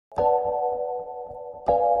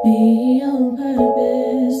Be on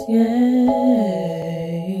purpose, yay.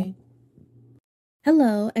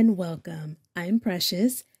 Hello and welcome. I'm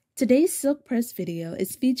Precious. Today's silk press video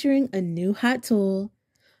is featuring a new hot tool.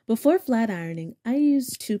 Before flat ironing, I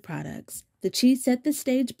used two products, the Cheese Set the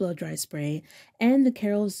Stage Blow Dry Spray and the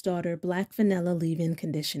Carol's Daughter Black Vanilla Leave-In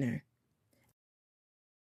Conditioner.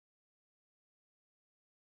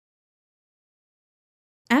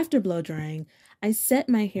 After blow drying, I set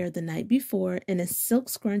my hair the night before in a silk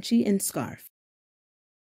scrunchie and scarf.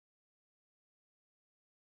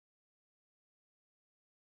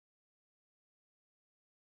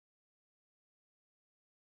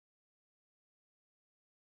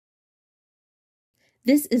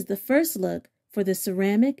 This is the first look for the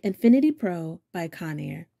Ceramic Infiniti Pro by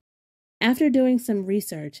Conair. After doing some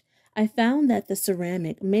research, I found that the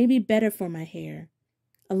ceramic may be better for my hair,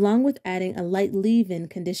 along with adding a light leave-in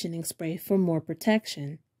conditioning spray for more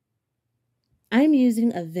protection. I'm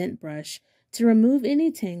using a vent brush to remove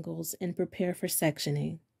any tangles and prepare for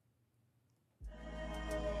sectioning.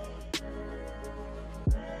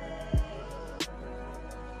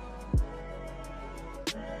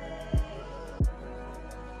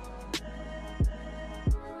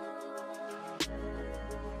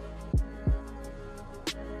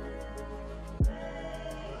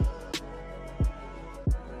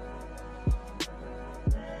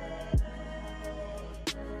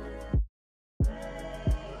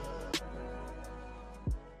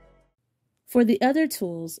 For the other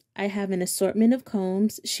tools, I have an assortment of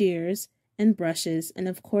combs, shears, and brushes, and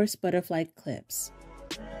of course butterfly clips.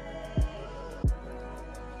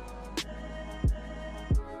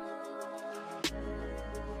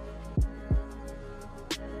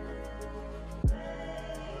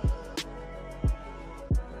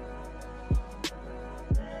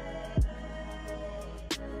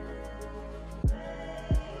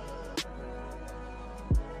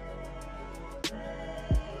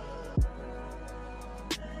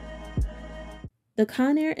 The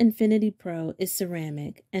Conair Infiniti Pro is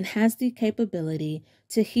ceramic and has the capability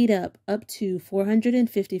to heat up to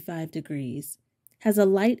 455 degrees, has a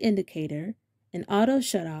light indicator, an auto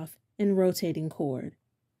shutoff, and rotating cord.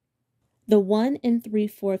 The 1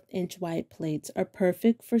 3/4 inch wide plates are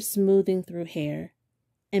perfect for smoothing through hair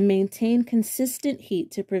and maintain consistent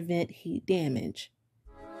heat to prevent heat damage.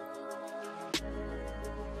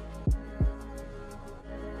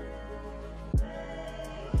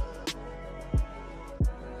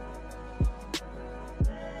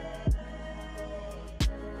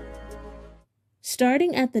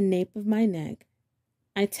 Starting at the nape of my neck,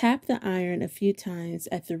 I tap the iron a few times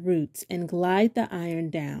at the roots and glide the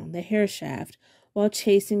iron down the hair shaft while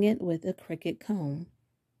chasing it with a cricket comb.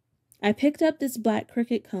 I picked up this black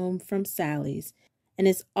cricket comb from Sally's and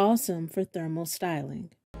it's awesome for thermal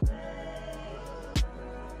styling.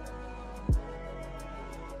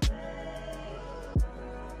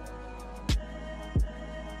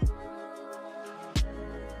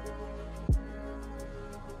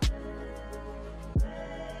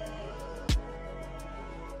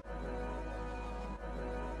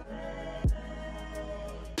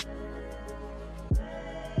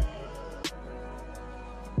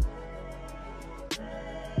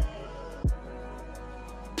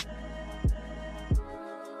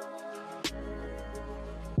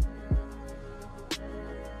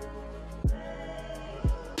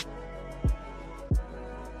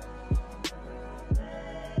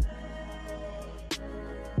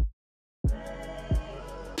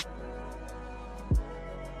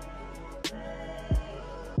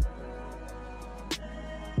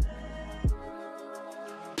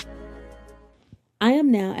 I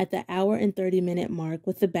am now at the hour and 30-minute mark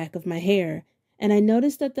with the back of my hair, and I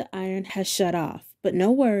notice that the iron has shut off, but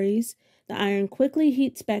no worries, the iron quickly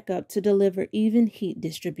heats back up to deliver even heat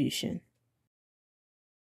distribution.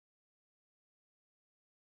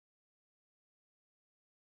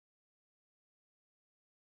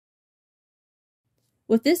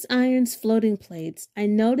 With this iron's floating plates, I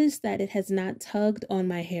notice that it has not tugged on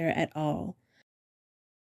my hair at all.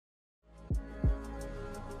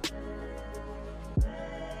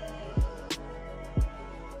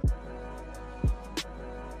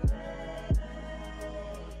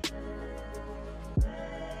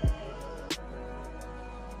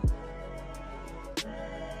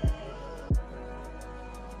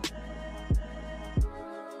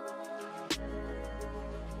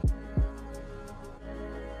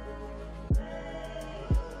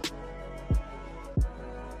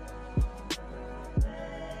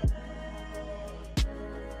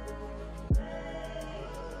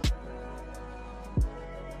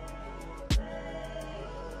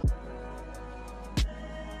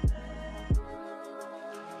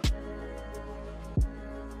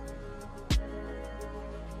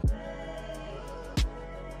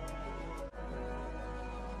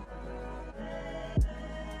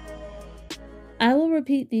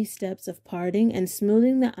 repeat these steps of parting and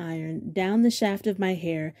smoothing the iron down the shaft of my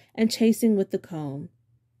hair and chasing with the comb.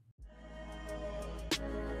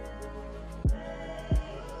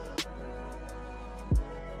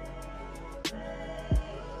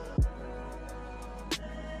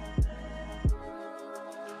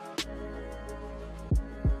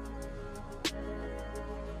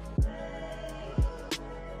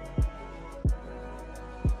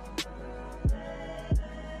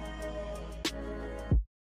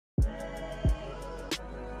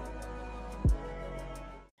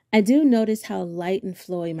 I do notice how light and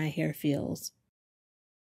flowy my hair feels.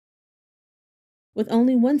 With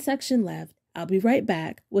only one section left, I'll be right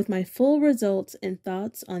back with my full results and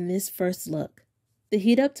thoughts on this first look. The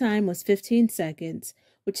heat up time was 15 seconds,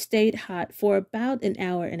 which stayed hot for about an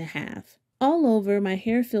hour and a half. All over, my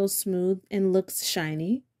hair feels smooth and looks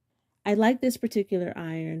shiny. I like this particular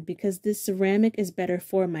iron because this ceramic is better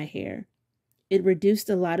for my hair. It reduced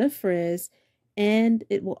a lot of frizz, and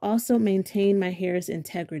it will also maintain my hair's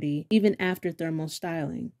integrity even after thermal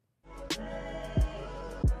styling.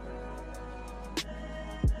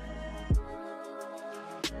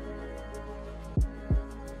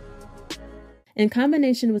 In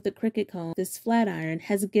combination with the Cricut comb, this flat iron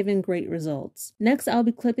has given great results. Next, I'll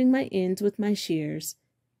be clipping my ends with my shears.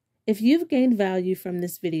 If you've gained value from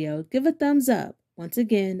this video, give a thumbs up. Once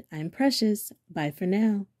again, I'm Precious. Bye for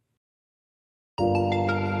now.